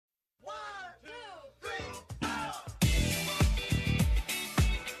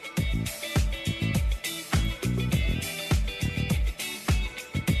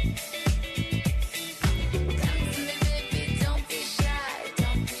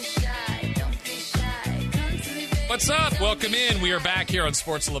What's up? Welcome in. We are back here on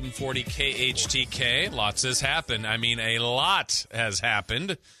Sports 1140 KHTK. Lots has happened. I mean, a lot has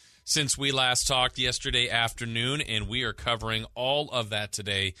happened since we last talked yesterday afternoon, and we are covering all of that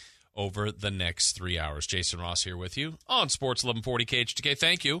today over the next 3 hours. Jason Ross here with you on Sports 1140 KHTK.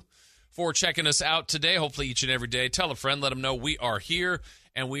 Thank you for checking us out today. Hopefully each and every day. Tell a friend, let them know we are here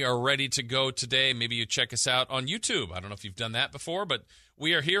and we are ready to go today. Maybe you check us out on YouTube. I don't know if you've done that before, but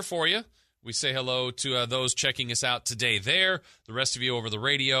we are here for you. We say hello to those checking us out today there. The rest of you over the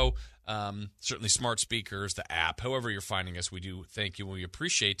radio, certainly smart speakers, the app, however you're finding us, we do thank you. We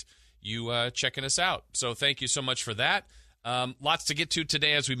appreciate you checking us out. So thank you so much for that. Lots to get to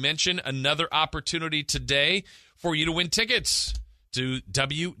today, as we mentioned. Another opportunity today for you to win tickets to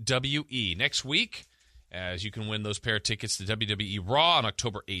WWE next week, as you can win those pair of tickets to WWE Raw on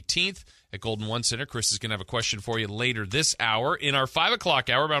October 18th at Golden One Center. Chris is going to have a question for you later this hour. In our 5 o'clock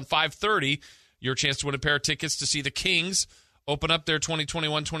hour, around 5:30, your chance to win a pair of tickets to see the Kings open up their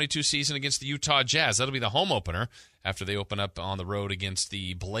 2021-22 season against the Utah Jazz. That'll be the home opener after they open up on the road against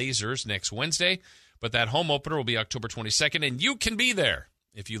the Blazers next Wednesday. But that home opener will be October 22nd, and you can be there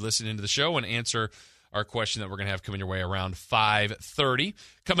if you listen into the show and answer our question that we're going to have coming your way around 5:30.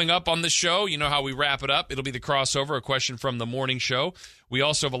 Coming up on the show, you know how we wrap it up. It'll be the crossover, a question from the morning show. We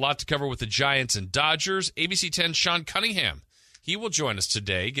also have a lot to cover with the Giants and Dodgers. ABC 10's Sean Cunningham, he will join us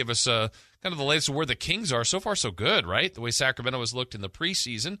today, give us kind of the latest of where the Kings are. So far, so good, right? The way Sacramento has looked in the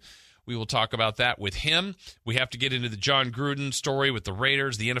preseason. We will talk about that with him. We have to get into the John Gruden story with the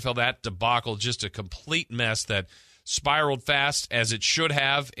Raiders, the NFL, that debacle, just a complete mess that spiraled fast as it should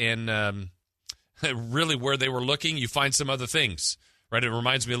have, and really where they were looking, you find some other things, right? It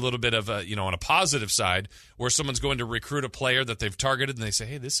reminds me a little bit of, on a positive side, where someone's going to recruit a player that they've targeted, and they say,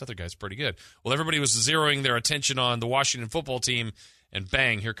 hey, this other guy's pretty good. Well, everybody was zeroing their attention on the Washington football team, and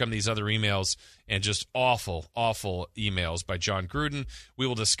bang, here come these other emails, and just awful, awful emails by John Gruden. We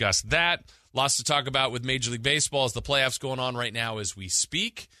will discuss that. Lots to talk about with Major League Baseball as the playoffs going on right now as we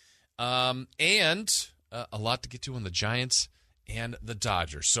speak, and a lot to get to on the Giants and the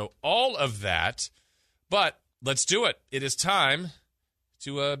Dodgers. So all of that, but let's do it. It is time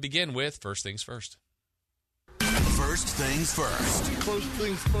to begin with First Things First. First things first. First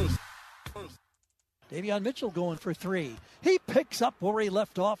things first. Davion Mitchell going for three. He picks up where he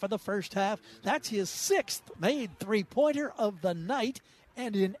left off in the first half. That's his sixth made three-pointer of the night,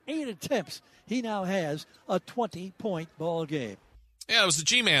 and in 8 attempts, he now has a 20-point ball game. Yeah, it was the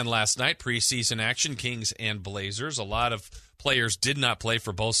G-Man last night, preseason action, Kings and Blazers. A lot of players did not play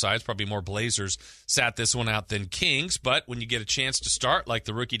for both sides. Probably more Blazers sat this one out than Kings. But when you get a chance to start, like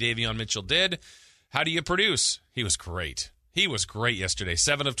the rookie Davion Mitchell did, how do you produce? He was great. He was great yesterday.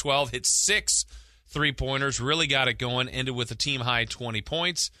 7 of 12, hit 6 three-pointers, really got it going, ended with a team-high 20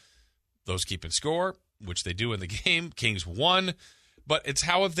 points. Those keeping score, which they do in the game. Kings won. But it's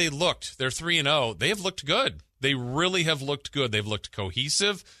how have they looked? They're 3-0. They have looked good. They really have looked good. They've looked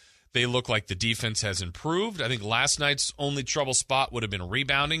cohesive. They look like the defense has improved. I think last night's only trouble spot would have been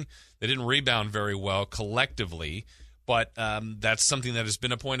rebounding. They didn't rebound very well collectively, but that's something that has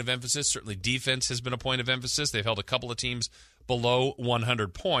been a point of emphasis. Certainly defense has been a point of emphasis. They've held a couple of teams below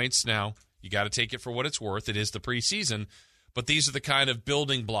 100 points. Now, you got to take it for what it's worth. It is the preseason, but these are the kind of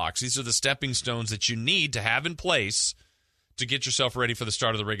building blocks. These are the stepping stones that you need to have in place to get yourself ready for the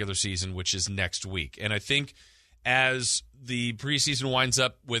start of the regular season, which is next week. And I think as the preseason winds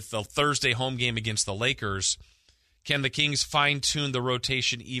up with the Thursday home game against the Lakers, can the Kings fine-tune the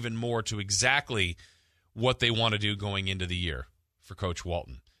rotation even more to exactly what they want to do going into the year for Coach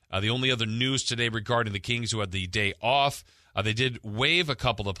Walton? The only other news today regarding the Kings who had the day off, they did waive a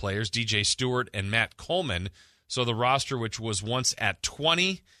couple of players, DJ Stewart and Matt Coleman. So the roster, which was once at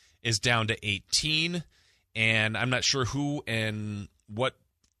 20, is down to 18. And I'm not sure who and what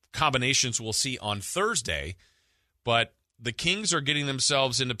combinations we'll see on Thursday, but the Kings are getting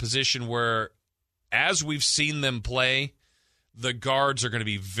themselves in a position where, as we've seen them play, the guards are going to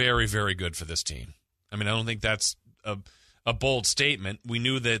be very, very good for this team. I mean, I don't think that's a bold statement. We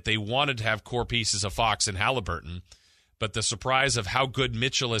knew that they wanted to have core pieces of Fox and Halliburton, but the surprise of how good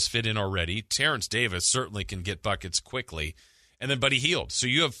Mitchell has fit in already, Terrence Davis certainly can get buckets quickly, and then Buddy Hield. So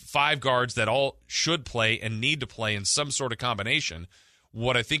you have 5 guards that all should play and need to play in some sort of combination.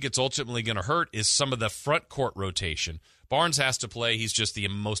 What I think it's ultimately going to hurt is some of the front court rotation. Barnes has to play. He's just the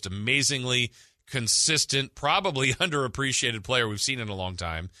most amazingly consistent, probably underappreciated player we've seen in a long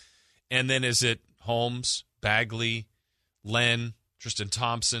time. And then is it Holmes, Bagley, Len, Tristan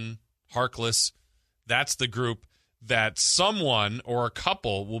Thompson, Harkless? That's the group that someone or a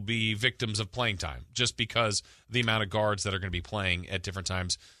couple will be victims of playing time just because the amount of guards that are going to be playing at different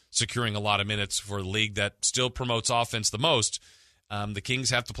times, securing a lot of minutes for a league that still promotes offense the most. The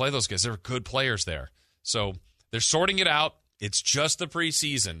Kings have to play those guys. They're good players there. So they're sorting it out. It's just the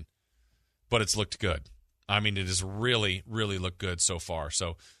preseason, but it's looked good. I mean, it has really, really looked good so far.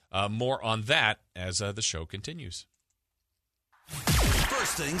 So more on that as the show continues.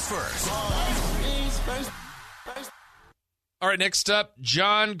 First things first. All right, next up,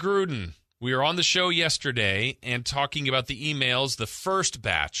 Jon Gruden. We were on the show yesterday and talking about the emails, the first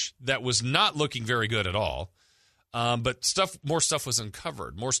batch that was not looking very good at all. But more stuff was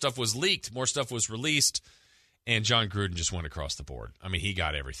uncovered. More stuff was leaked. More stuff was released. And Jon Gruden just went across the board. I mean, he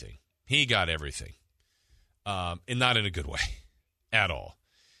got everything. He got everything. And not in a good way at all.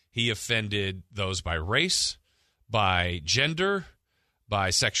 He offended those by race, by gender, by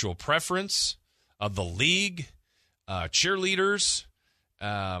sexual preference, of the league, cheerleaders,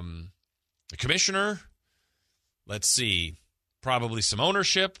 the commissioner. Let's see, probably some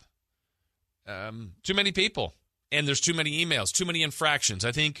ownership. Too many people. And there's too many emails, too many infractions.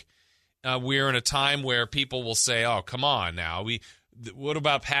 I think we're in a time where people will say, oh, come on now. What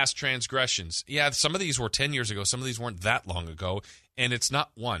about past transgressions? Yeah, some of these were 10 years ago. Some of these weren't that long ago. And it's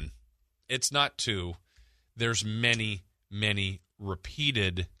not one. It's not two. There's many, many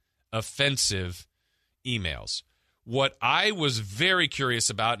repeated offensive emails. What I was very curious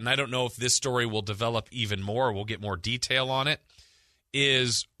about, and I don't know if this story will develop even more, we'll get more detail on it,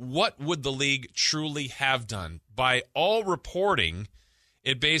 is what would the league truly have done? By all reporting,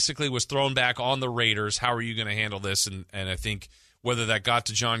 it basically was thrown back on the Raiders. How are you going to handle this? And I think whether that got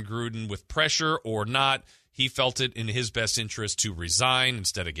to Jon Gruden with pressure or not, he felt it in his best interest to resign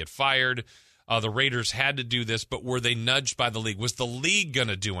instead of get fired. The Raiders had to do this, but were they nudged by the league? Was the league going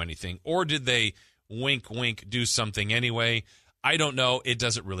to do anything? Or did they, wink, wink, do something anyway? I don't know. It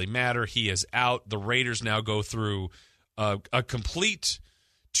doesn't really matter. He is out. The Raiders now go through a complete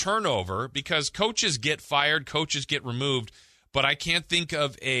turnover because coaches get fired, coaches get removed, but I can't think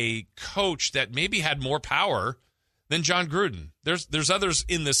of a coach that maybe had more power than Jon Gruden. There's others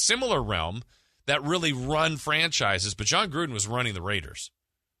in the similar realm that really run franchises, but Jon Gruden was running the Raiders.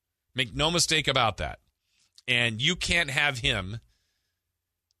 Make no mistake about that. And you can't have him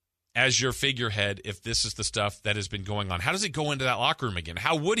as your figurehead if this is the stuff that has been going on. How does he go into that locker room again?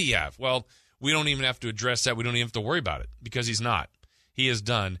 How would he have? Well, we don't even have to address that. We don't even have to worry about it because he's not. He is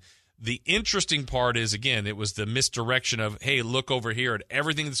done. The interesting part is, again, it was the misdirection of, hey, look over here at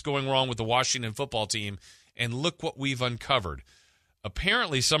everything that's going wrong with the Washington football team, and look what we've uncovered.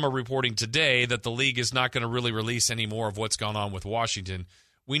 Apparently, some are reporting today that the league is not going to really release any more of what's gone on with Washington.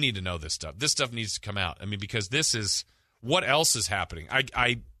 We need to know this stuff. This stuff needs to come out. I mean, because this is what else is happening.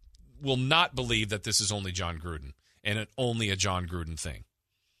 I will not believe that this is only Jon Gruden and only a Jon Gruden thing.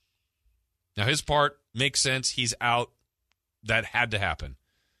 Now, his part makes sense. He's out. That had to happen.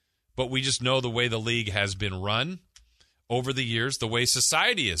 But we just know the way the league has been run over the years, the way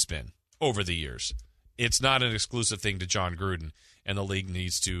society has been over the years. It's not an exclusive thing to Jon Gruden, and the league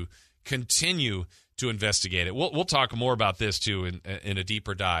needs to continue to investigate it. We'll talk more about this, too, in a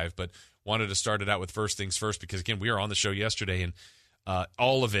deeper dive, but wanted to start it out with first things first because, again, we were on the show yesterday, and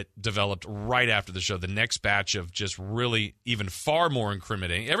all of it developed right after the show. The next batch of just really even far more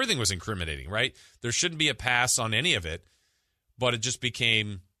incriminating. Everything was incriminating, right? There shouldn't be a pass on any of it, but it just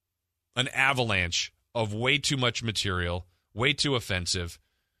became an avalanche of way too much material, way too offensive,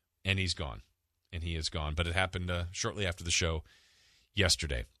 and he's gone. And he is gone. But it happened shortly after the show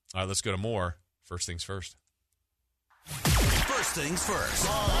yesterday. All right, let's go to more. First things first. First things first.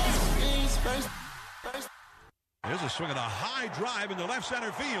 There's a swing and a high drive into left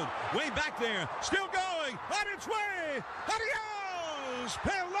center field. Way back there. Still going. On its way. Adios,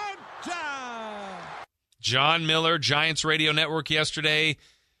 Pelota. John Miller, Giants Radio Network yesterday.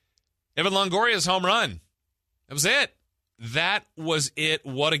 Evan Longoria's home run. That was it. That was it.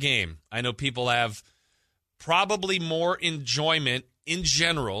 What a game. I know people have probably more enjoyment in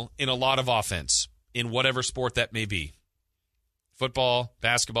general in a lot of offense in whatever sport that may be. Football,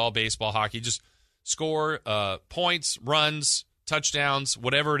 basketball, baseball, hockey. Just score points, runs, touchdowns,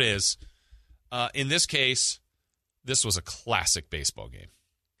 whatever it is. In this case, this was a classic baseball game.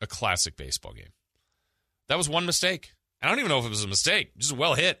 A classic baseball game. That was one mistake. I don't even know if it was a mistake. Just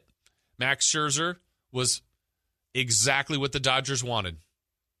well hit. Max Scherzer was exactly what the Dodgers wanted.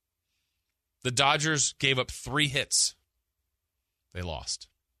 The Dodgers gave up 3 hits. They lost.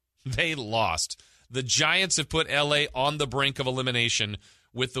 They lost. The Giants have put L.A. on the brink of elimination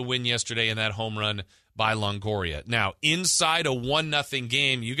with the win yesterday in that home run by Longoria. Now, inside a 1-0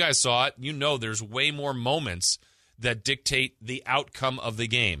 game, you guys saw it. You know there's way more moments that dictate the outcome of the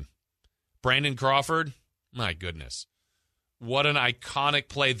game. Brandon Crawford, my goodness. What an iconic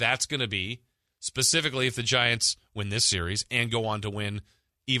play that's going to be, specifically if the Giants win this series and go on to win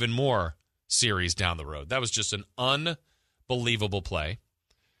even more series down the road. That was just an unbelievable play.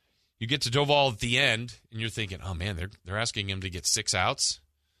 You get to Doval at the end, and you're thinking, oh, man, they're asking him to get 6 outs.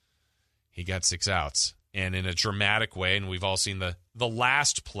 He got 6 outs, and in a dramatic way, and we've all seen the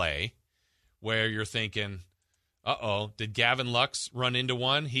last play where you're thinking, uh-oh, did Gavin Lux run into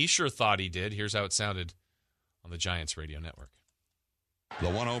one? He sure thought he did. Here's how it sounded on the Giants radio network. The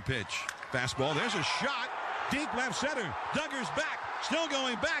 1-0 pitch. Fastball. There's a shot. Deep left center. Duggar's back. Still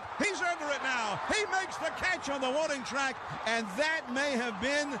going back. He's under it now. He makes the catch on the warning track, and that may have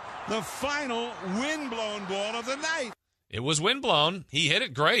been the final windblown ball of the night. It was windblown. He hit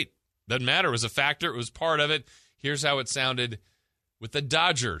it great. Doesn't matter. It was a factor. It was part of it. Here's how it sounded with the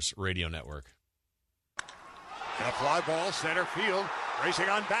Dodgers radio network. And a fly ball, center field. Racing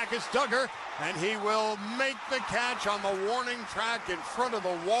on back is Duggar, and he will make the catch on the warning track in front of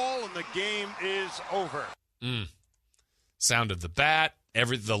the wall, and the game is over. Sound of the bat,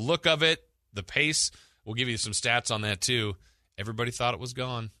 the look of it, the pace. We'll give you some stats on that, too. Everybody thought it was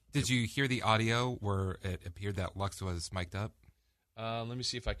gone. Did you hear the audio where it appeared that Lux was mic'd up? Let me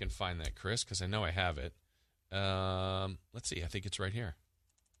see if I can find that, Chris, because I know I have it. Let's see. I think it's right here.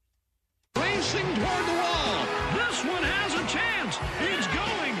 Racing toward the wall. This one has a chance. It's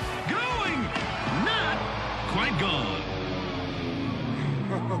going, not quite gone.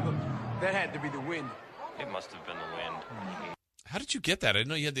 That had to be the wind. It must have been the wind. How did you get that? I didn't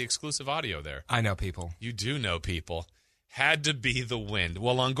know you had the exclusive audio there. I know people. You do know people. Had to be the wind.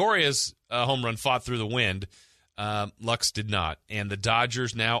 Well, Longoria's home run fought through the wind. Lux did not. And the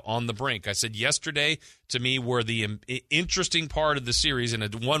Dodgers now on the brink. I said yesterday, to me, were the interesting part of the series in a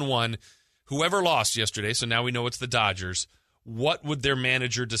 1-1. Whoever lost yesterday, so now we know it's the Dodgers, what would their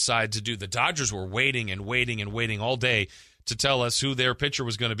manager decide to do? The Dodgers were waiting and waiting and waiting all day to tell us who their pitcher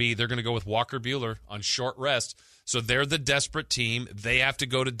was going to be. They're going to go with Walker Buehler on short rest. So they're the desperate team. They have to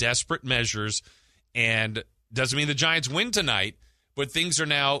go to desperate measures. And doesn't mean the Giants win tonight, but things are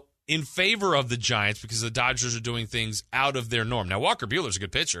now in favor of the Giants because the Dodgers are doing things out of their norm. Now, Walker Buehler's a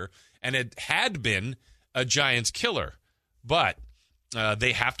good pitcher, and it had been a Giants killer. But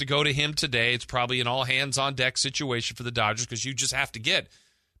they have to go to him today. It's probably an all-hands-on-deck situation for the Dodgers because you just have to get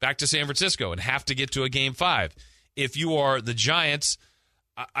back to San Francisco and have to get to a Game 5. If you are the Giants,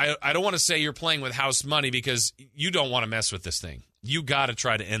 I don't want to say you're playing with house money because you don't want to mess with this thing. You got to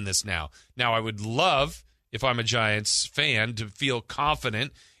try to end this now. Now, I would love, if I'm a Giants fan, to feel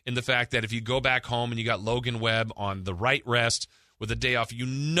confident in the fact that if you go back home and you got Logan Webb on the right rest with a day off, you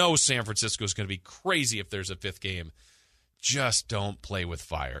know San Francisco is going to be crazy if there's a 5th game. Just don't play with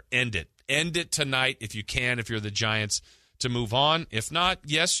fire. End it. End it tonight if you can, if you're the Giants, to move on. If not,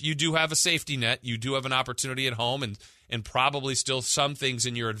 yes, you do have a safety net. You do have an opportunity at home and probably still some things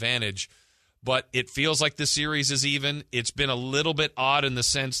in your advantage. But it feels like the series is even. It's been a little bit odd in the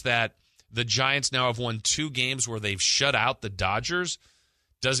sense that the Giants now have won 2 games where they've shut out the Dodgers.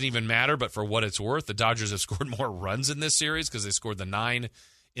 Doesn't even matter, but for what it's worth, the Dodgers have scored more runs in this series because they scored the 9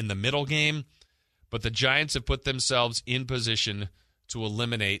 in the middle game. But the Giants have put themselves in position to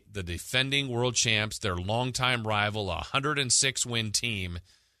eliminate the defending world champs, their longtime rival, a 106-win team,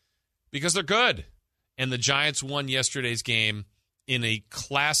 because they're good. And the Giants won yesterday's game in a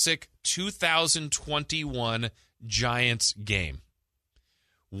classic 2021 Giants game.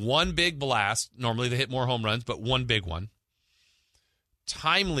 One big blast. Normally they hit more home runs, but one big one.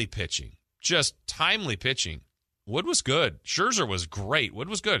 Timely pitching. Just timely pitching. Wood was good. Scherzer was great. Wood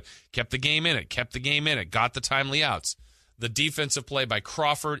was good. Kept the game in it. Got the timely outs. The defensive play by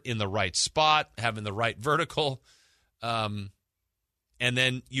Crawford in the right spot, having the right vertical. And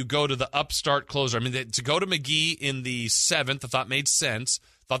then you go to the upstart closer. I mean, to go to McGee in the 7th, I thought made sense.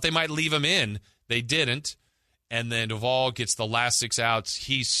 Thought they might leave him in. They didn't. And then Duvall gets the last 6 outs.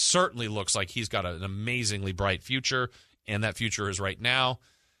 He certainly looks like he's got an amazingly bright future, and that future is right now.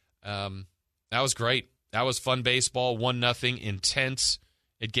 That was great. That was fun baseball, 1-0, intense.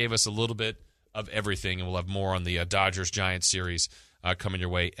 It gave us a little bit of everything, and we'll have more on the Dodgers-Giants series coming your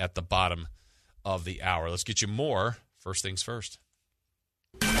way at the bottom of the hour. Let's get you more First Things First.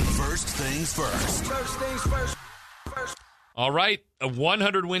 First things first. First things first. All right, a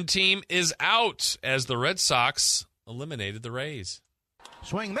 100-win team is out as the Red Sox eliminated the Rays.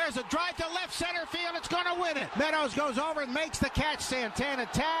 Swing, there's a drive to left center field. It's going to win it. Meadows goes over and makes the catch. Santana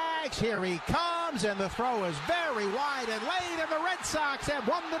tags. Here he comes, and the throw is very wide and late, and the Red Sox have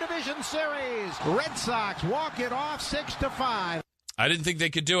won the division series. Red Sox walk it off 6-5. I didn't think they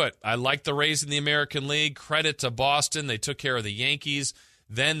could do it. I like the Rays in the American League. Credit to Boston. They took care of the Yankees.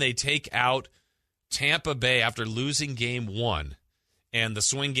 Then they take out Tampa Bay after losing game 1. And the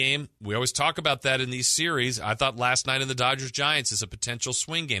swing game, we always talk about that in these series. I thought last night in the Dodgers-Giants is a potential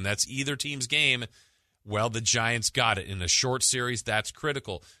swing game. That's either team's game. Well, the Giants got it. In a short series, that's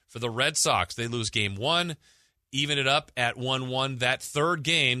critical. For the Red Sox, they lose game 1, even it up at 1-1. That third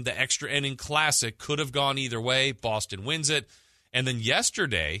game, the extra inning classic, could have gone either way. Boston wins it. And then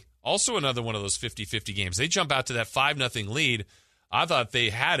yesterday, also another one of those 50-50 games. They jump out to that 5-0 lead. I thought they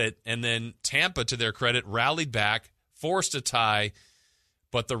had it, and then Tampa, to their credit, rallied back, forced a tie,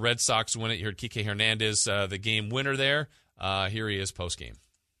 but the Red Sox win it. You heard Kike Hernandez, the game winner there. Here he is post-game.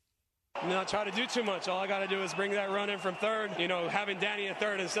 Not try to do too much. All I got to do is bring that run in from third. You know, having Danny at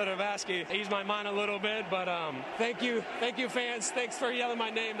third instead of Vasquez eased my mind a little bit. But thank you, fans. Thanks for yelling my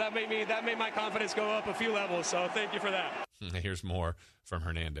name. That made my confidence go up a few levels. So thank you for that. Here's more from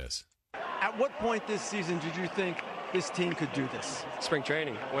Hernandez. At what point this season did you think this team could do this? Spring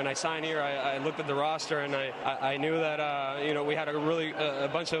training. When I signed here, I looked at the roster and I knew that we had a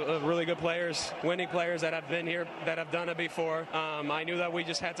bunch of really good players, winning players that have been here, that have done it before. I knew that we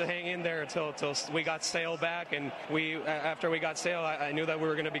just had to hang in there till we got Sale back, and after we got Sale, I knew that we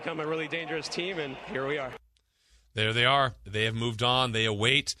were going to become a really dangerous team, and here we are. There they are. They have moved on. They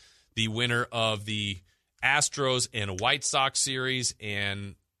await the winner of the Astros and White Sox series,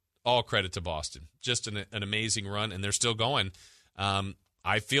 and all credit to Boston. Just an amazing run, and they're still going.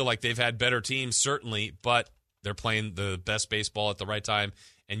 I feel like they've had better teams, certainly, but they're playing the best baseball at the right time.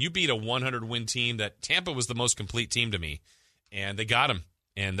 And you beat a 100-win team that Tampa was the most complete team to me, and they got them.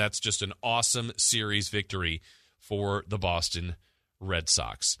 And that's just an awesome series victory for the Boston Red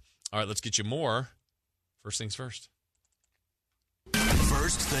Sox. All right, let's get you more. First things first.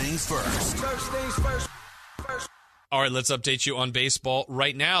 First things first. First things first. All right, let's update you on baseball.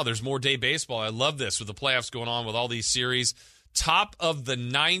 Right now, there's more day baseball. I love this with the playoffs going on with all these series. Top of the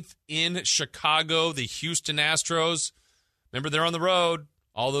 9th in Chicago, the Houston Astros. Remember, they're on the road.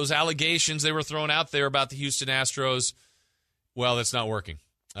 All those allegations they were throwing out there about the Houston Astros, well, it's not working.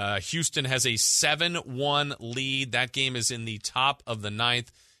 Houston has a 7-1 lead. That game is in the top of the 9th.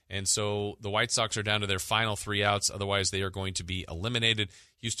 And so the White Sox are down to their final 3 outs. Otherwise, they are going to be eliminated.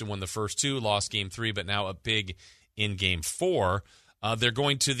 Houston won the first 2, lost game 3, but now up big in game 4. They're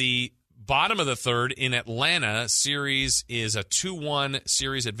going to the bottom of the 3rd in Atlanta. Series is a 2-1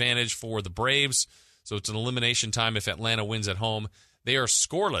 series advantage for the Braves. So it's an elimination time if Atlanta wins at home. They are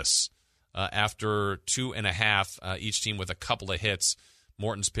scoreless after 2.5, each team with a couple of hits.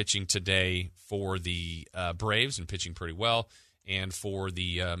 Morton's pitching today for the Braves and pitching pretty well. And for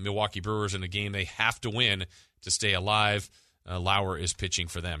the Milwaukee Brewers in a game they have to win to stay alive, Lauer is pitching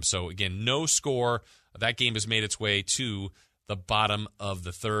for them. So, again, no score. That game has made its way to the bottom of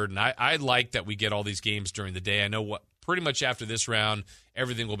the 3rd. And I like that we get all these games during the day. I know pretty much after this round,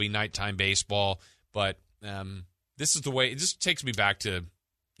 everything will be nighttime baseball. But this is the way. It just takes me back to,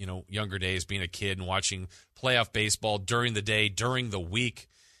 younger days, being a kid and watching playoff baseball during the day, during the week.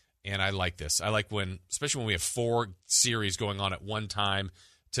 And I like this. I like especially when we have 4 series going on at one time.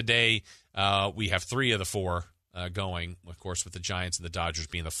 Today, we have 3 of the 4 going, of course, with the Giants and the Dodgers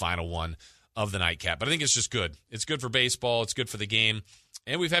being the final one of the nightcap. But I think it's just good. It's good for baseball. It's good for the game.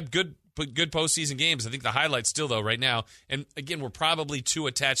 And we've had good postseason games. I think the highlight still, though, right now, and again, we're probably too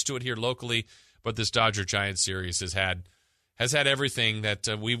attached to it here locally, but this Dodger-Giants series has had everything that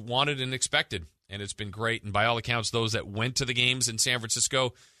we wanted and expected, and it's been great. And by all accounts, those that went to the games in San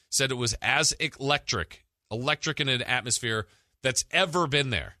Francisco said it was as electric in an atmosphere that's ever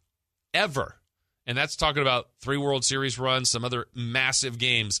been there. Ever. And that's talking about 3 World Series runs, some other massive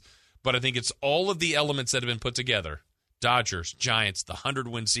games. But I think it's all of the elements that have been put together. Dodgers, Giants, the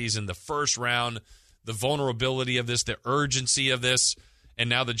 100-win season, the first round, the vulnerability of this, the urgency of this. And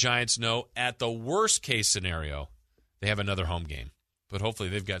now the Giants know at the worst case scenario, they have another home game. But hopefully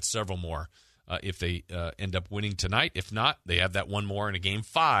they've got several more if they end up winning tonight. If not, they have that one more in a game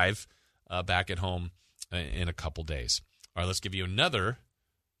 5 back at home in a couple days. All right, let's give you another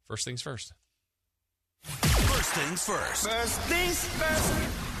First Things First. First things first. First things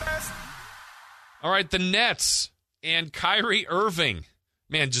first. All right, the Nets and Kyrie Irving.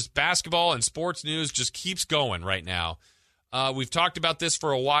 Man, just basketball and sports news just keeps going right now. We've talked about this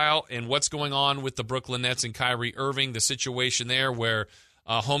for a while and what's going on with the Brooklyn Nets and Kyrie Irving, the situation there where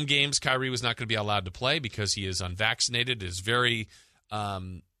home games, Kyrie was not going to be allowed to play because he is unvaccinated, is very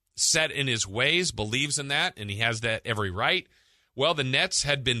set in his ways, believes in that, and he has that every right. Well, the Nets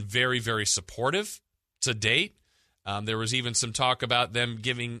had been very, very supportive to date. There was even some talk about them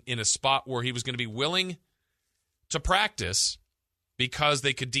giving in a spot where he was going to be willing to practice because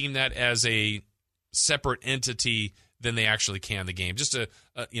they could deem that as a separate entity than they actually can the game. Just a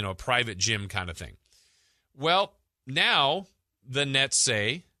private gym kind of thing. Well, now the Nets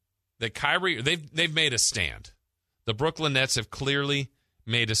say that Kyrie, they've made a stand. The Brooklyn Nets have clearly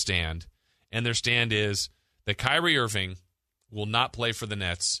made a stand, and their stand is that Kyrie Irving will not play for the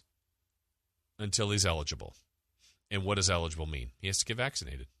Nets until he's eligible. And what does eligible mean? He has to get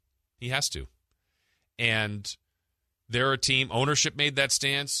vaccinated. He has to. And they're a team. Ownership made that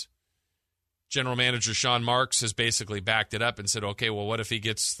stance. General manager Sean Marks has basically backed it up and said, okay, well, what if he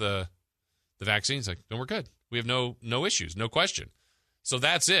gets the vaccine? He's like, no, we're good. We have no issues, no question. So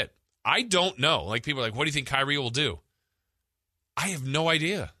that's it. I don't know. Like, people are like, what do you think Kyrie will do? I have no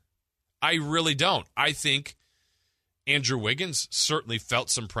idea. I really don't. I think Andrew Wiggins certainly felt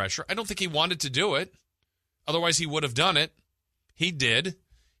some pressure. I don't think he wanted to do it. Otherwise, he would have done it. He did.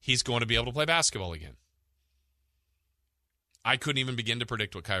 He's going to be able to play basketball again. I couldn't even begin to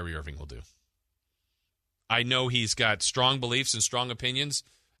predict what Kyrie Irving will do. I know he's got strong beliefs and strong opinions,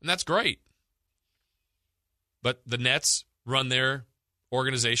 and that's great. But the Nets run their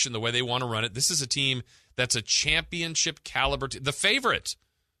organization the way they want to run it. This is a team that's a championship caliber team. The favorite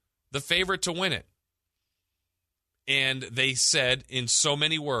to win it. And they said in so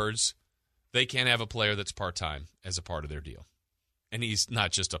many words, they can't have a player that's part-time as a part of their deal. And he's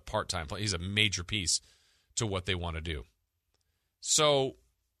not just a part-time player. He's a major piece to what they want to do. So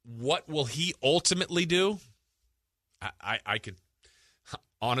what will he ultimately do? I could,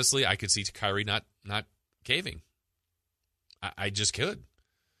 honestly, I could see Kyrie not caving. I just could.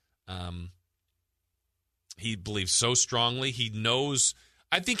 He believes so strongly. He knows.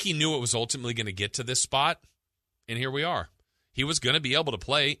 I think he knew it was ultimately going to get to this spot, and here we are. He was going to be able to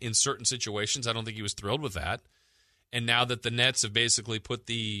play in certain situations. I don't think he was thrilled with that. And now that the Nets have basically put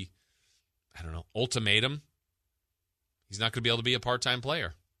the, ultimatum, he's not going to be able to be a part-time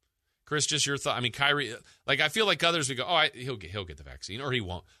player. Chris, just your thought. I mean, Kyrie, I feel like others would go, he'll get the vaccine, or he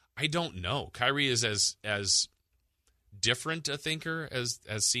won't. I don't know. Kyrie is as different a thinker as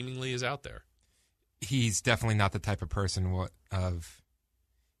seemingly is out there. He's definitely not the type of person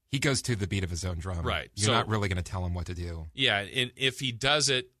he goes to the beat of his own drum. Right. You're not really going to tell him what to do. Yeah, and if he does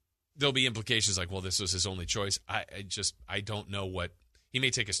it, there'll be implications like, well, this was his only choice. I don't know what. He may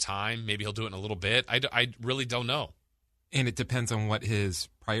take his time. Maybe he'll do it in a little bit. I really don't know. And it depends on what his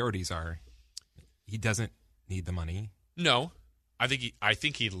priorities are. He doesn't need the money. No. I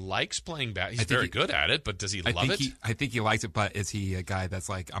think he likes playing basketball. He's very good at it, but does he love it? I think he likes it, but is he a guy that's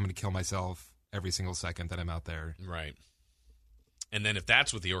like, I'm going to kill myself every single second that I'm out there? Right. And then if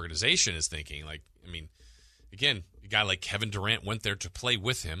that's what the organization is thinking, again, a guy like Kevin Durant went there to play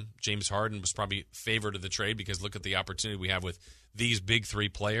with him. James Harden was probably favored of the trade because look at the opportunity we have with these big three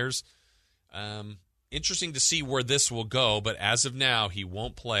players. Interesting to see where this will go, but as of now, he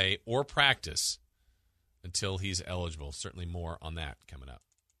won't play or practice until he's eligible. Certainly more on that coming up.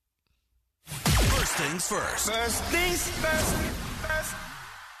 First things first. First things first.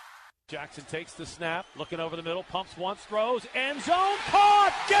 Jackson takes the snap, looking over the middle, pumps once, throws, end zone,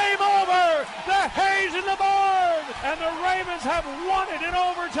 caught, game over! The Hayes in the barn, and the Ravens have won it in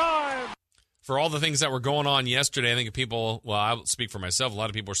overtime. For all the things that were going on yesterday, I think I'll speak for myself, a lot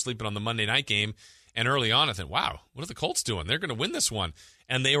of people were sleeping on the Monday night game, and early on I think, wow, what are the Colts doing? They're going to win this one.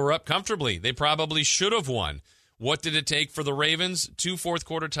 And they were up comfortably. They probably should have won. What did it take for the Ravens? 2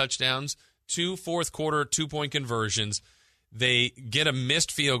 fourth-quarter touchdowns, 2 fourth-quarter two-point conversions. They get a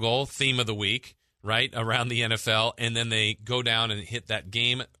missed field goal, theme of the week, right, around the NFL, and then they go down and hit that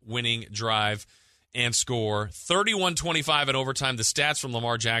game-winning drive and score 31-25 in overtime. The stats from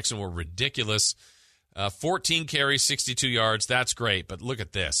Lamar Jackson were ridiculous. 14 carries, 62 yards. That's great, but look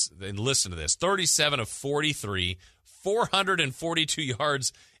at this. And listen to this. 37 of 43, 442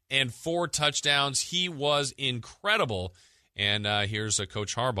 yards, and 4 touchdowns. He was incredible. And here's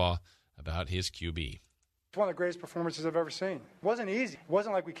Coach Harbaugh about his QB. It's one of the greatest performances I've ever seen. It wasn't easy. It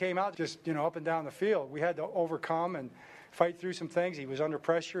wasn't like we came out just, up and down the field. We had to overcome and fight through some things. He was under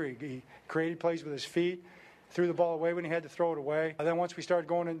pressure. He created plays with his feet, threw the ball away when he had to throw it away. And then once we started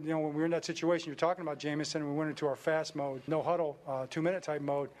going, when we were in that situation you're talking about, Jamison, we went into our fast mode, no huddle, 2-minute type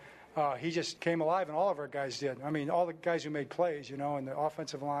mode. He just came alive, and all of our guys did. I mean, all the guys who made plays, in the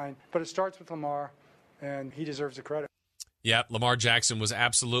offensive line. But it starts with Lamar, and he deserves the credit. Yeah, Lamar Jackson was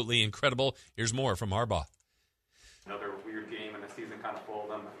absolutely incredible. Here's more from Harbaugh. Another weird game, and the season kind of full of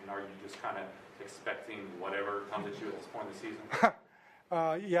them. Are you just kind of expecting whatever comes at you at this point in the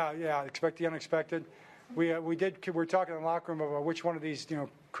season? Yeah, expect the unexpected. We were talking in the locker room about which one of these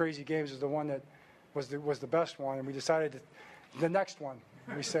crazy games is the one that was the best one, and we decided the next one.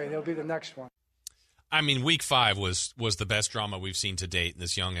 We say they'll be the next one. I mean, Week 5 was the best drama we've seen to date in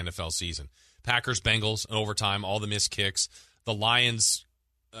this young NFL season. Packers-Bengals in overtime, all the missed kicks. The Lions,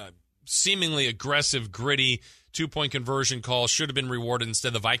 seemingly aggressive, gritty, 2-point conversion call should have been rewarded.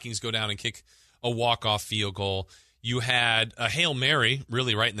 Instead, the Vikings go down and kick a walk-off field goal. You had a Hail Mary,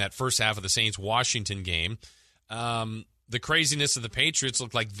 really right in that first half of the Saints-Washington game. The craziness of the Patriots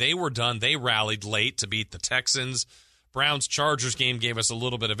looked like they were done. They rallied late to beat the Texans. Browns-Chargers game gave us a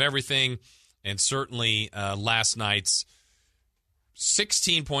little bit of everything. And certainly last night's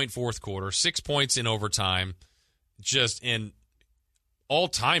 16-point fourth quarter, 6 points in overtime, just an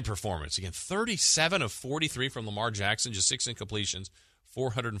all-time performance. Again, 37 of 43 from Lamar Jackson, just 6 incompletions,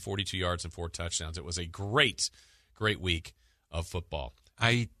 442 yards and 4 touchdowns. It was a great week of football.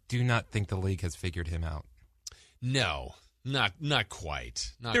 I do not think the league has figured him out. No, not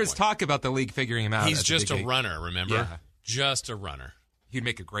quite. There's talk about the league figuring him out. He's just a runner, remember? Yeah. Just a runner. He'd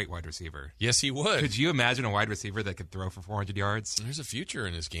make a great wide receiver. Yes, he would. Could you imagine a wide receiver that could throw for 400 yards? There's a future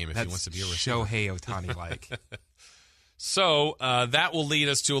in his game if he wants to be a receiver. Shohei Ohtani-like. So that will lead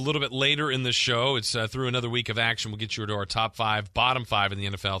us to a little bit later in the show. It's through another week of action. We'll get you to our top 5, bottom 5 in the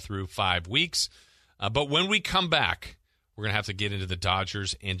NFL through 5 weeks. But when we come back, we're going to have to get into the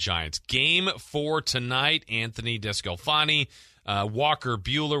Dodgers and Giants. Game 4 tonight, Anthony Descalfani, Walker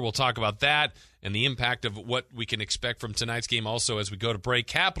Buehler. We'll talk about that and the impact of what we can expect from tonight's game. Also, as we go to break,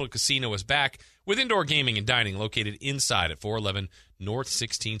 Capital Casino is back with indoor gaming and dining located inside at 411 North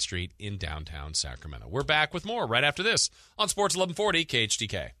 16th Street in downtown Sacramento. We're back with more right after this on Sports 1140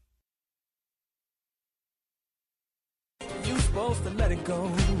 KHTK. You're supposed to let it go.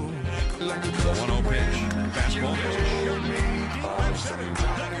 The 1-0 pitch. Fastball. Deep left center.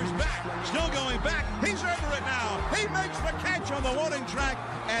 Duggar's back. Still going back. He's under it now. He makes the catch on the warning track,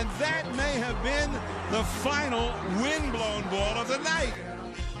 and that may have been the final windblown ball of the night.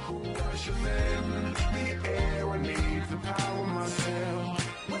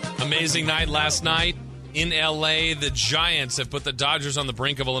 Amazing night last night in L.A. The Giants have put the Dodgers on the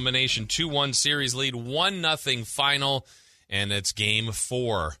brink of elimination. 2-1 series lead, 1-0 final, and it's Game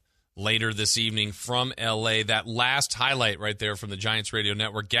 4 later this evening from L.A. That last highlight right there from the Giants radio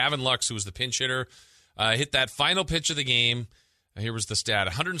network. Gavin Lux, who was the pinch hitter, hit that final pitch of the game. Here was the stat.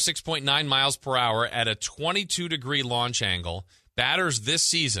 106.9 miles per hour at a 22-degree launch angle. Batters this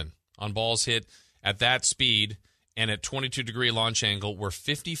season on balls hit at that speed and at 22-degree launch angle were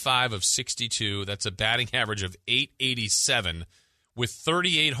 55 of 62. That's a batting average of .887 with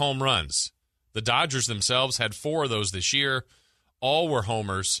 38 home runs. The Dodgers themselves had 4 of those this year. All were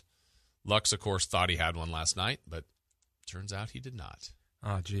homers. Lux, of course, thought he had one last night, but turns out he did not.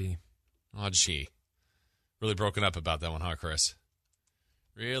 Oh, gee. Really broken up about that one, huh, Chris?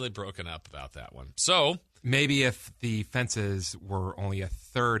 Really broken up about that one. So maybe if the fences were only a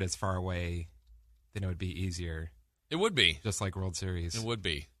third as far away, then it would be easier. It would be. Just like World Series. It would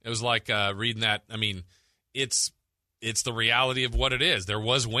be. It was like reading that. I mean, it's the reality of what it is. There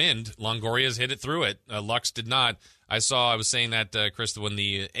was wind. Longoria's hit it through it. Lux did not. I was saying that, Chris, when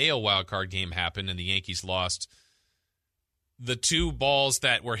the AL wildcard game happened and the Yankees lost, the 2 balls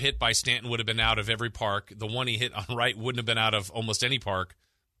that were hit by Stanton would have been out of every park. The one he hit on right wouldn't have been out of almost any park.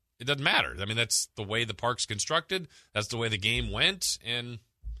 It doesn't matter. I mean, that's the way the park's constructed. That's the way the game went, and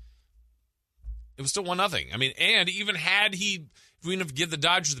it was still 1-0. I mean, and even had if we didn't give the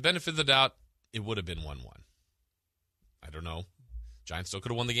Dodgers the benefit of the doubt, it would have been 1-1. I don't know. Giants still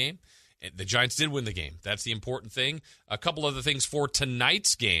could have won the game. The Giants did win the game. That's the important thing. A couple other things for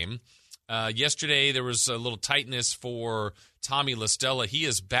tonight's game. Yesterday, there was a little tightness for Tommy La Stella. He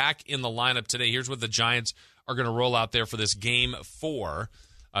is back in the lineup today. Here's what the Giants are going to roll out there for this Game 4.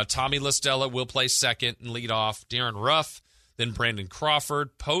 Tommy La Stella will play second and lead off. Darren Ruff, then Brandon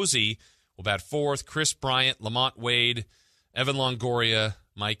Crawford. Posey will bat fourth. Chris Bryant, Lamont Wade, Evan Longoria,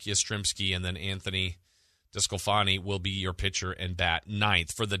 Mike Yastrzemski, and then Anthony Descalfani will be your pitcher and bat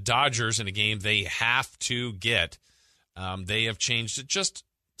ninth. For the Dodgers in a game they have to get, they have changed it just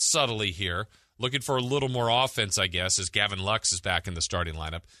subtly here. Looking for a little more offense, I guess, as Gavin Lux is back in the starting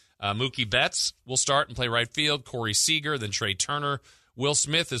lineup. Mookie Betts will start and play right field. Corey Seager, then Trey Turner. Will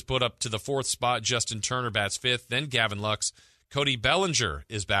Smith is put up to the 4th spot. Justin Turner bats 5th. Then Gavin Lux. Cody Bellinger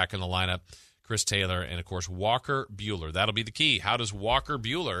is back in the lineup. Chris Taylor, and, of course, Walker Buehler. That'll be the key. How does Walker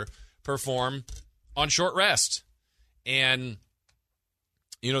Buehler perform on short rest? And,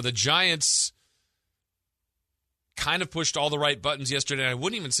 the Giants kind of pushed all the right buttons yesterday. I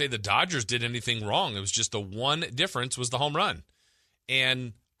wouldn't even say the Dodgers did anything wrong. It was just the one difference was the home run.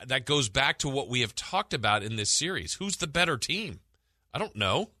 And that goes back to what we have talked about in this series. Who's the better team? I don't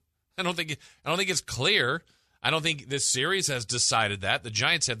know. I don't think it's clear. I don't think this series has decided that. The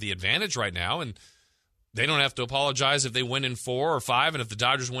Giants have the advantage right now, and they don't have to apologize if they win in 4 or 5, and if the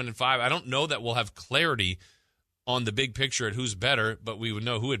Dodgers win in 5. I don't know that we'll have clarity on the big picture at who's better, but we would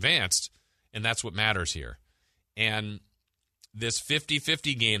know who advanced, and that's what matters here. And this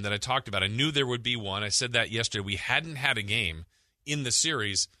 50-50 game that I talked about, I knew there would be one. I said that yesterday. We hadn't had a game in the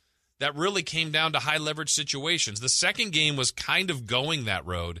series that really came down to high-leverage situations. The second game was kind of going that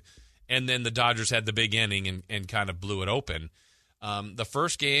road, and then the Dodgers had the big inning and kind of blew it open. The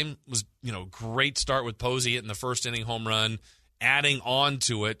first game was, great start with Posey hitting the first inning home run, adding on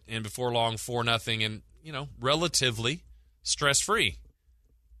to it, and before long, 4-0, and, relatively stress-free.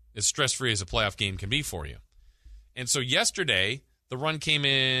 As stress-free as a playoff game can be for you. And so yesterday, the run came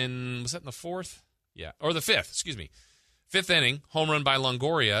in, was that in the 4th? Yeah, or the 5th, excuse me. 5th inning, home run by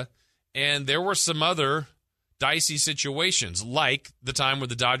Longoria, and there were some other dicey situations, like the time where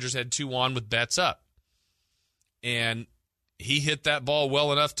the Dodgers had 2 on with bets up. And he hit that ball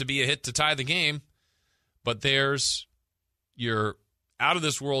well enough to be a hit to tie the game, but there's your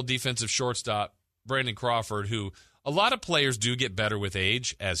out-of-this-world defensive shortstop, Brandon Crawford, who a lot of players do get better with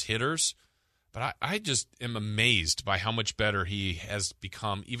age as hitters, but I just am amazed by how much better he has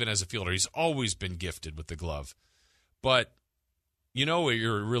become, even as a fielder. He's always been gifted with the glove. But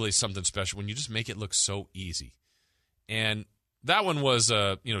you're really something special when you just make it look so easy. And that one was,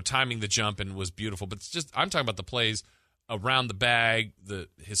 timing the jump and was beautiful. But it's just, I'm talking about the plays around the bag,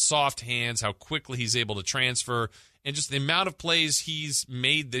 his soft hands, how quickly he's able to transfer, and just the amount of plays he's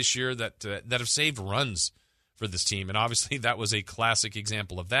made this year that have saved runs for this team. And obviously that was a classic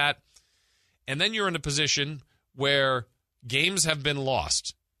example of that. And then you're in a position where games have been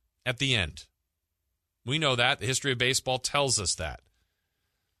lost at the end. We know that. The history of baseball tells us that.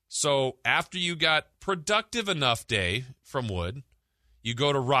 So after you got productive enough day from Wood, you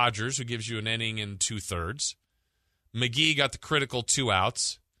go to Rogers, who gives you an inning and 2/3. McGee got the critical 2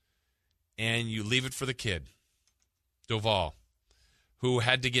 outs, and you leave it for the kid, Doval, who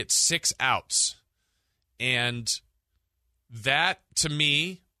had to get 6 outs. And that, to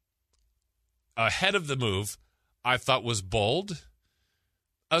me, ahead of the move, I thought was bold,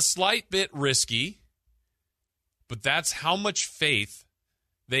 a slight bit risky, but that's how much faith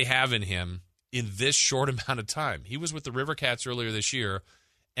they have in him in this short amount of time. He was with the River Cats earlier this year,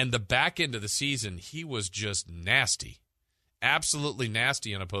 and the back end of the season, he was just nasty, absolutely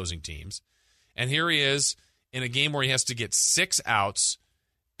nasty on opposing teams. And here he is in a game where he has to get 6 outs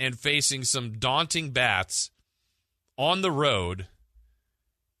and facing some daunting bats on the road.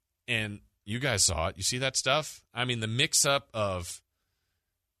 And you guys saw it. You see that stuff? I mean, the mix-up of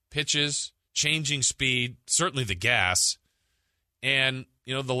pitches, changing speed, certainly the gas. And,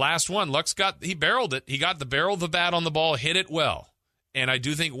 the last one, Lux he barreled it. He got the barrel of the bat on the ball, hit it well. And I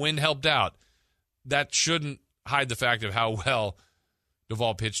do think wind helped out. That shouldn't hide the fact of how well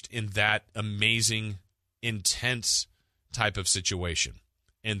Doval pitched in that amazing, intense type of situation.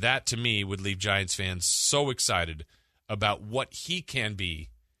 And that, to me, would leave Giants fans so excited about what he can be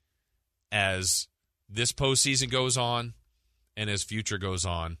as this postseason goes on and as future goes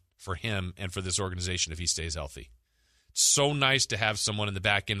on for him and for this organization if he stays healthy. It's so nice to have someone in the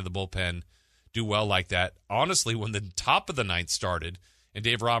back end of the bullpen do well like that. Honestly, when the top of the 9th started and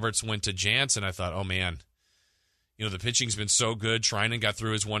Dave Roberts went to Jansen, I thought, oh, man, the pitching's been so good. Treinen got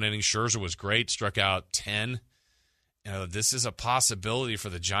through his 1 inning. Scherzer was great, struck out 10. This is a possibility for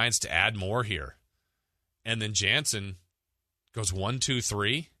the Giants to add more here. And then Jansen goes 1, 2,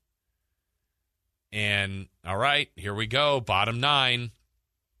 3. And, all right, here we go, bottom 9.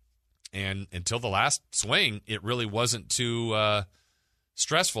 And until the last swing, it really wasn't too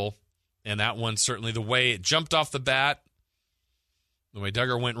stressful. And that one, certainly the way it jumped off the bat, the way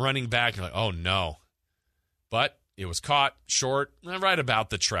Duggar went running back, you're like, oh, no. But it was caught short, right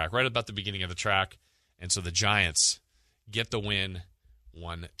about the track, right about the beginning of the track. And so the Giants get the win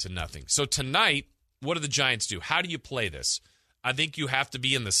 1-0. So tonight, what do the Giants do? How do you play this? I think you have to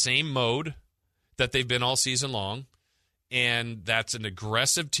be in the same mode that they've been all season long, and that's an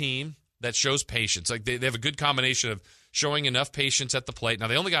aggressive team that shows patience. Like they have a good combination of showing enough patience at the plate. Now,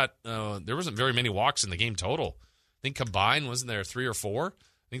 they only got there wasn't very many walks in the game total. I think combined, wasn't there 3 or 4?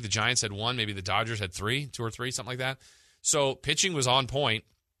 I think the Giants had 1, maybe the Dodgers had 3, 2 or 3, something like that. So pitching was on point,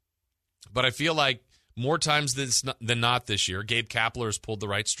 but I feel like more times than not this year, Gabe Kapler has pulled the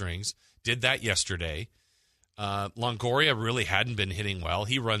right strings, did that yesterday. Longoria really hadn't been hitting well.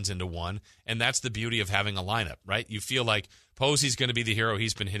 He runs into one, and that's the beauty of having a lineup, right? You feel like Posey's going to be the hero.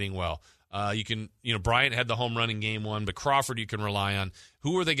 He's been hitting well. Bryant had the home run in game 1, but Crawford you can rely on.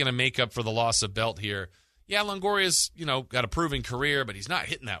 Who are they going to make up for the loss of Belt here? Yeah, Longoria's, got a proven career, but he's not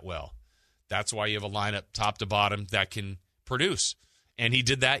hitting that well. That's why you have a lineup top to bottom that can produce. And he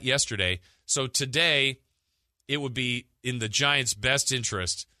did that yesterday. So today, it would be in the Giants' best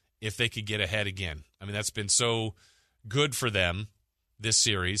interest if they could get ahead again. I mean, that's been so good for them this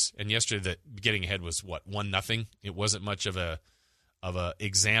series. And yesterday, getting ahead was, 1-0? It wasn't much of a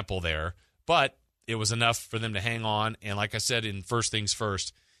example there. But it was enough for them to hang on. And like I said in First Things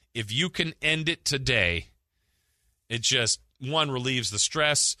First, if you can end it today, it just, one, relieves the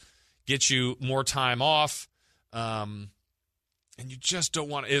stress, gets you more time off, and you just don't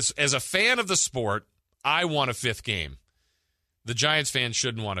want – as a fan of the sport, I want a fifth game. The Giants fans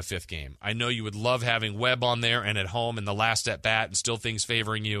shouldn't want a fifth game. I know you would love having Webb on there and at home in the last at-bat and still things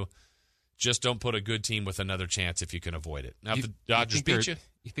favoring you. Just don't put a good team with another chance if you can avoid it. Now, if the Dodgers beat you.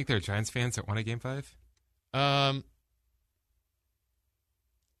 You think there are Giants fans that want a Game 5?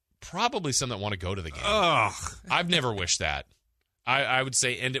 Probably some that want to go to the game. Ugh. I've never wished that. I would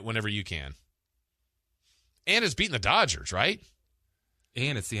say end it whenever you can. And it's beating the Dodgers, right?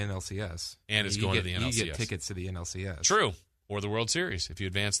 And it's the NLCS. And it's going to the NLCS. You get tickets to the NLCS. True. Or the World Series if you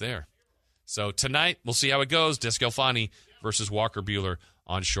advance there. So tonight, we'll see how it goes. DeScalfani versus Walker Buehler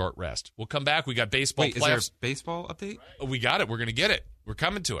on short rest. We'll come back. We got baseball playoffs. Is there a baseball update? We got it. We're going to get it. We're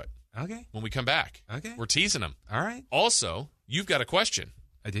coming to it. Okay. When we come back. Okay. We're teasing them. All right. Also, you've got a question.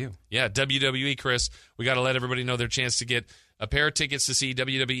 I do. Yeah, WWE, Chris. We got to let everybody know their chance to get a pair of tickets to see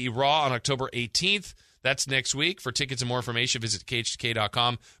WWE Raw on October 18th. That's next week. For tickets and more information, visit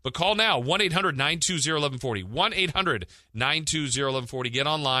KHTK.com. But call now, 1-800-920-1140. 1-800-920-1140. Get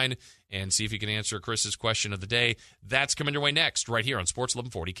online and see if you can answer Chris's question of the day. That's coming your way next, right here on Sports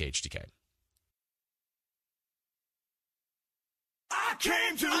 1140 KHTK. I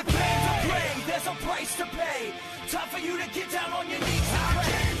came to play. There's a price to pay. Time for you to get down on your knees. I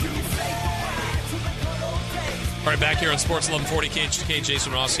came to say goodbye to the good old days. All right, back here on Sports 1140 KHTK.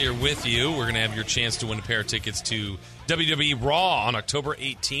 Jason Ross here with you. We're going to have your chance to win a pair of tickets to WWE Raw on October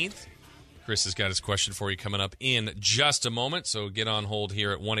 18th. Chris has got his question for you coming up in just a moment, so get on hold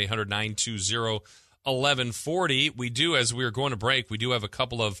here at 1-800-920-1140. We do, as we're going to break, we do have a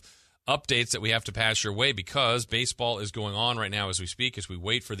couple of updates that we have to pass your way because baseball is going on right now as we speak, as we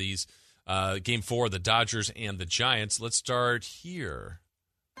wait for these Game 4, the Dodgers and the Giants. Let's start here.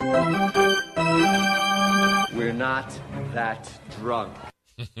 We're not that drunk.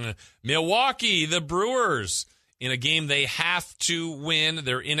 Milwaukee, the Brewers, in a game they have to win.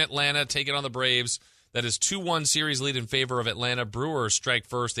 They're in Atlanta, taking on the Braves. That is 2-1 series lead in favor of Atlanta. Brewers strike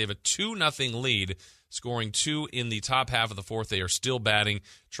first. They have a 2-0 lead, scoring 2 in the top half of the fourth. They are still batting,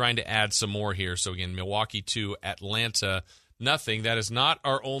 trying to add some more here. So again, Milwaukee 2, Atlanta 0. That is not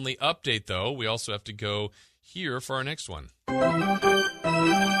our only update, though. We also have to go here for our next one.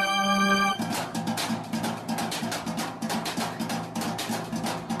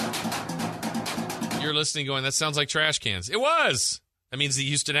 You're listening going, that sounds like trash cans. It was. That means the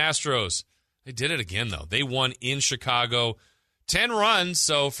Houston Astros. They did it again, though. They won in Chicago. 10 runs,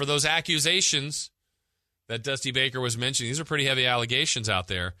 so for those accusations that Dusty Baker was mentioning, these are pretty heavy allegations out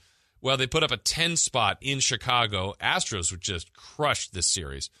there. Well, they put up a 10 spot in Chicago. Astros would just crush this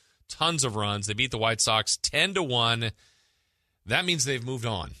series. Tons of runs. They beat the White Sox 10-1. That means they've moved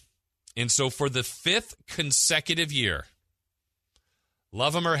on. And so for the 5th consecutive year,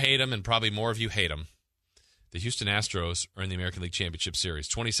 love them or hate them, and probably more of you hate them, the Houston Astros are in the American League Championship Series.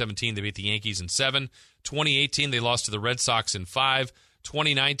 2017, they beat the Yankees in 7. 2018, they lost to the Red Sox in 5.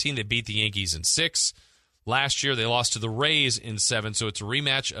 2019, they beat the Yankees in 6. Last year, they lost to the Rays in 7, so it's a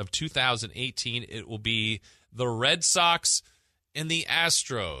rematch of 2018. It will be the Red Sox and the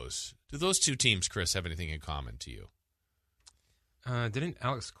Astros. Do those two teams, Chris, have anything in common to you? Didn't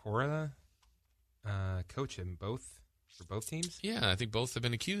Alex Cora coach him both for both teams? Yeah, I think both have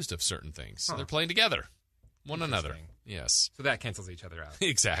been accused of certain things. They're playing together, one another. Yes. So that cancels each other out.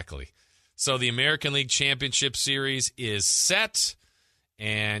 Exactly. So the American League Championship Series is set,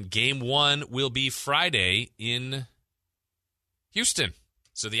 and Game 1 will be Friday in Houston.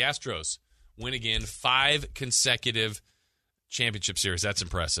 So the Astros win again, 5 consecutive championship series. That's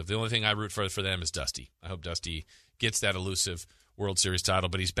impressive. The only thing I root for them is Dusty. I hope Dusty gets that elusive World Series title,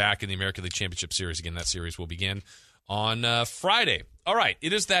 but he's back in the American League Championship Series again. That series will begin on Friday. All right,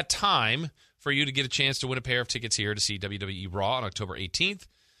 it is that time for you to get a chance to win a pair of tickets here to see WWE Raw on October 18th.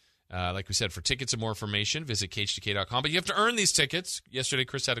 Like we said, for tickets and more information, visit KHTK.com. But you have to earn these tickets. Yesterday,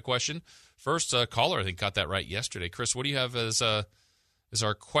 Chris had a question. First caller, I think, got that right yesterday. Chris, what do you have as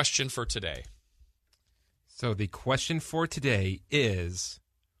our question for today? So the question for today is,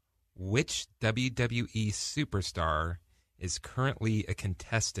 which WWE superstar is currently a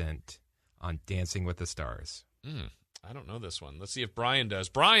contestant on Dancing with the Stars? I don't know this one. Let's see if Brian does.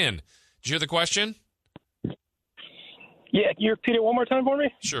 Brian, did you hear the question? Yeah, can you repeat it one more time for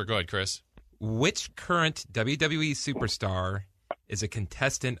me? Sure, go ahead, Chris. Which current WWE superstar is a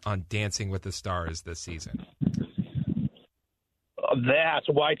contestant on Dancing with the Stars this season? That's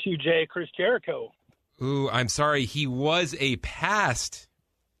Y2J Chris Jericho. Ooh, I'm sorry. He was a past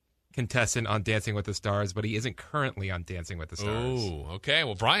contestant on Dancing with the Stars, but he isn't currently on Dancing with the Stars. Oh, okay.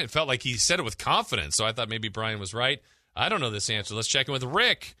 Well, Brian felt like he said it with confidence, so I thought maybe Brian was right. I don't know this answer. Let's check in with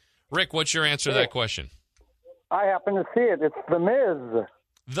Rick. Rick, what's your answer to that question? I happen to see it. It's The Miz.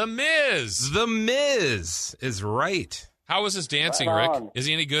 The Miz. The Miz is right. How was his dancing, Right Rick? on. Is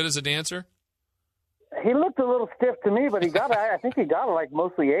he any good as a dancer? He looked a little stiff to me, but he got. I think he got like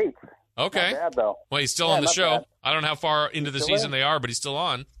mostly 8. Okay. Not bad, though. Well, he's still Yeah, on the not show. bad. I don't know how far into the Still season in? they are, but he's still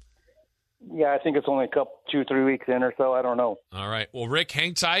on. Yeah, I think it's only 2-3 weeks in or so. I don't know. All right. Well, Rick,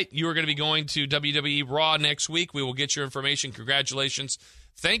 hang tight. You are going to be going to WWE Raw next week. We will get your information. Congratulations.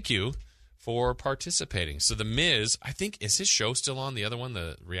 Thank you for participating. So The Miz, I think, is his show still on? The other one,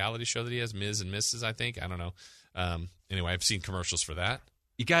 the reality show that he has, Miz and Mrs., I think. I don't know. Anyway, I've seen commercials for that.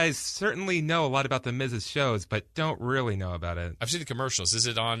 You guys certainly know a lot about the Miz's shows, but don't really know about it. I've seen the commercials. Is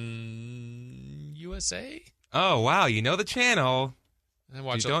it on USA? Oh, wow. You know the channel.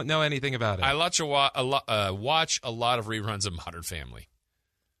 You don't know anything about it. I watch a lot of reruns of Modern Family.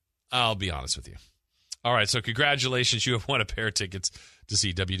 I'll be honest with you. All right, so congratulations. You have won a pair of tickets to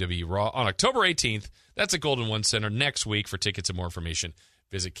see WWE Raw on October 18th. That's at Golden One Center next week. For tickets and more information,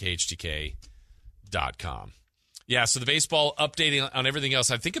 visit KHTK.com. Yeah, so the baseball updating on everything else.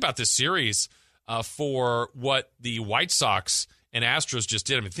 I think about this series for what the White Sox and Astros just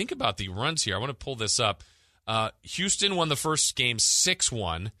did. I mean, think about the runs here. I want to pull this up. Houston won the first game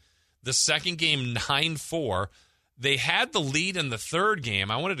 6-1. The second game 9-4. They had the lead in the third game.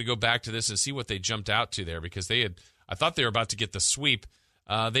 I wanted to go back to this and see what they jumped out to there because I thought they were about to get the sweep.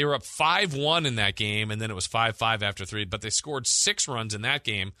 They were up 5-1 in that game, and then it was 5-5 after 3. But they scored 6 runs in that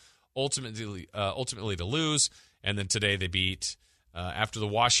game, ultimately to lose. And then today they beat, after the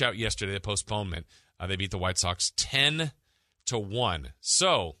washout yesterday, the postponement, they beat the White Sox 10-1.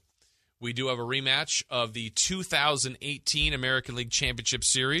 So we do have a rematch of the 2018 American League Championship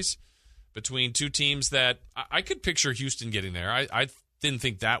Series between two teams that I could picture Houston getting there. I didn't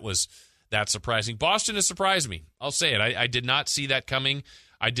think that was that surprising. Boston has surprised me. I'll say it. I did not see that coming.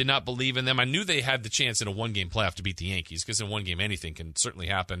 I did not believe in them. I knew they had the chance in a one-game playoff to beat the Yankees because in one game anything can certainly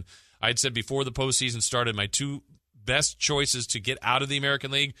happen. I had said before the postseason started, my two best choices to get out of the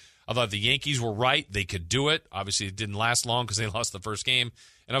American League. I thought the Yankees were right. They could do it. Obviously, it didn't last long because they lost the first game.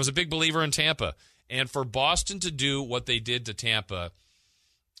 And I was a big believer in Tampa. And for Boston to do what they did to Tampa,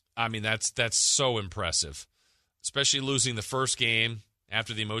 I mean, that's so impressive, especially losing the first game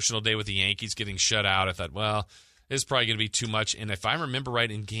after the emotional day with the Yankees getting shut out. I thought, well, this is probably going to be too much. And if I remember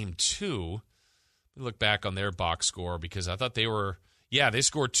right, in Game 2, let me look back on their box score because I thought they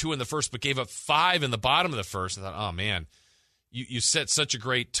scored 2 in the first but gave up 5 in the bottom of the first. I thought, oh, man, you set such a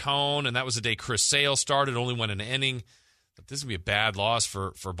great tone, and that was the day Chris Sale started, only went an inning. But this is going to be a bad loss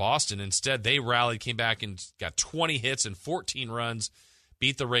for Boston. Instead, they rallied, came back, and got 20 hits and 14 runs,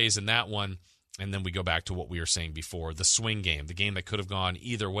 beat the Rays in that one. And then we go back to what we were saying before, the swing game. The game that could have gone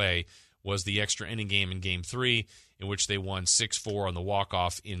either way was the extra inning game in Game 3, in which they won 6-4 on the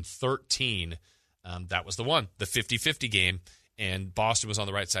walk-off in 13. That was the one, the 50-50 game. And Boston was on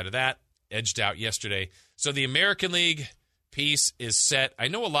the right side of that, edged out yesterday. So the American League piece is set. I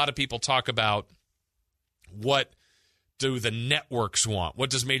know a lot of people talk about what do the networks want?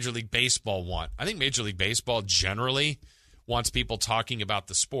 What does Major League Baseball want? I think Major League Baseball generally wants people talking about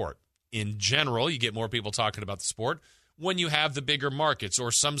the sport. In general, you get more people talking about the sport when you have the bigger markets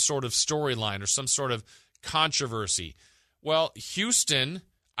or some sort of storyline or some sort of controversy. Well, Houston,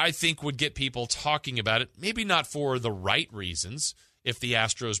 I think, would get people talking about it, maybe not for the right reasons. If the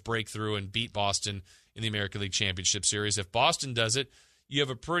Astros break through and beat Boston in the American League Championship Series, if Boston does it, you have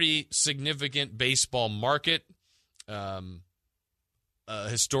a pretty significant baseball market,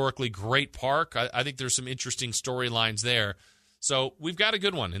 historically great park. I think there's some interesting storylines there. So we've got a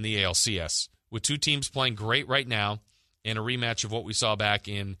good one in the ALCS with two teams playing great right now and a rematch of what we saw back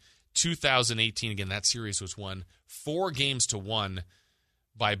in 2018. Again, that series was won 4-1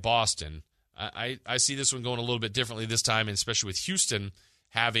 by Boston. I see this one going a little bit differently this time, and especially with Houston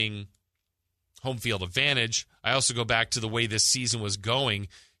having home field advantage. I also go back to the way this season was going.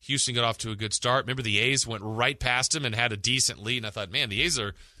 Houston got off to a good start. Remember, the A's went right past them and had a decent lead, and I thought, man, the A's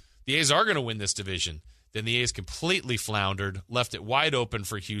are going to win this division. Then the A's completely floundered, left it wide open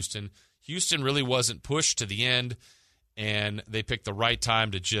for Houston. Houston really wasn't pushed to the end, and they picked the right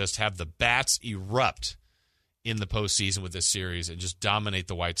time to just have the bats erupt in the postseason with this series and just dominate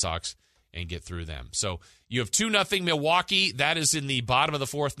the White Sox and get through them. So you have 2-0 Milwaukee. That is in the bottom of the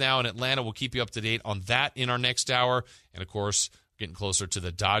fourth now in Atlanta. We'll keep you up to date on that in our next hour. And, of course, getting closer to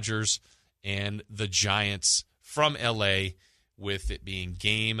the Dodgers and the Giants from L.A., with it being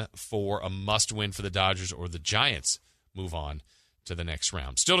Game 4, a must-win for the Dodgers, or the Giants move on to the next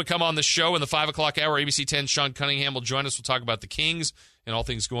round. Still to come on the show in the 5 o'clock hour, ABC 10, Sean Cunningham will join us. We'll talk about the Kings and all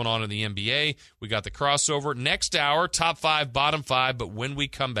things going on in the NBA. We got the crossover. Next hour, top 5, bottom 5. But when we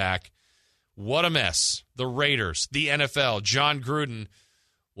come back, what a mess. The Raiders, the NFL, John Gruden.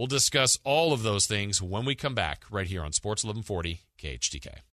 We'll discuss all of those things when we come back right here on Sports 1140 KHTK.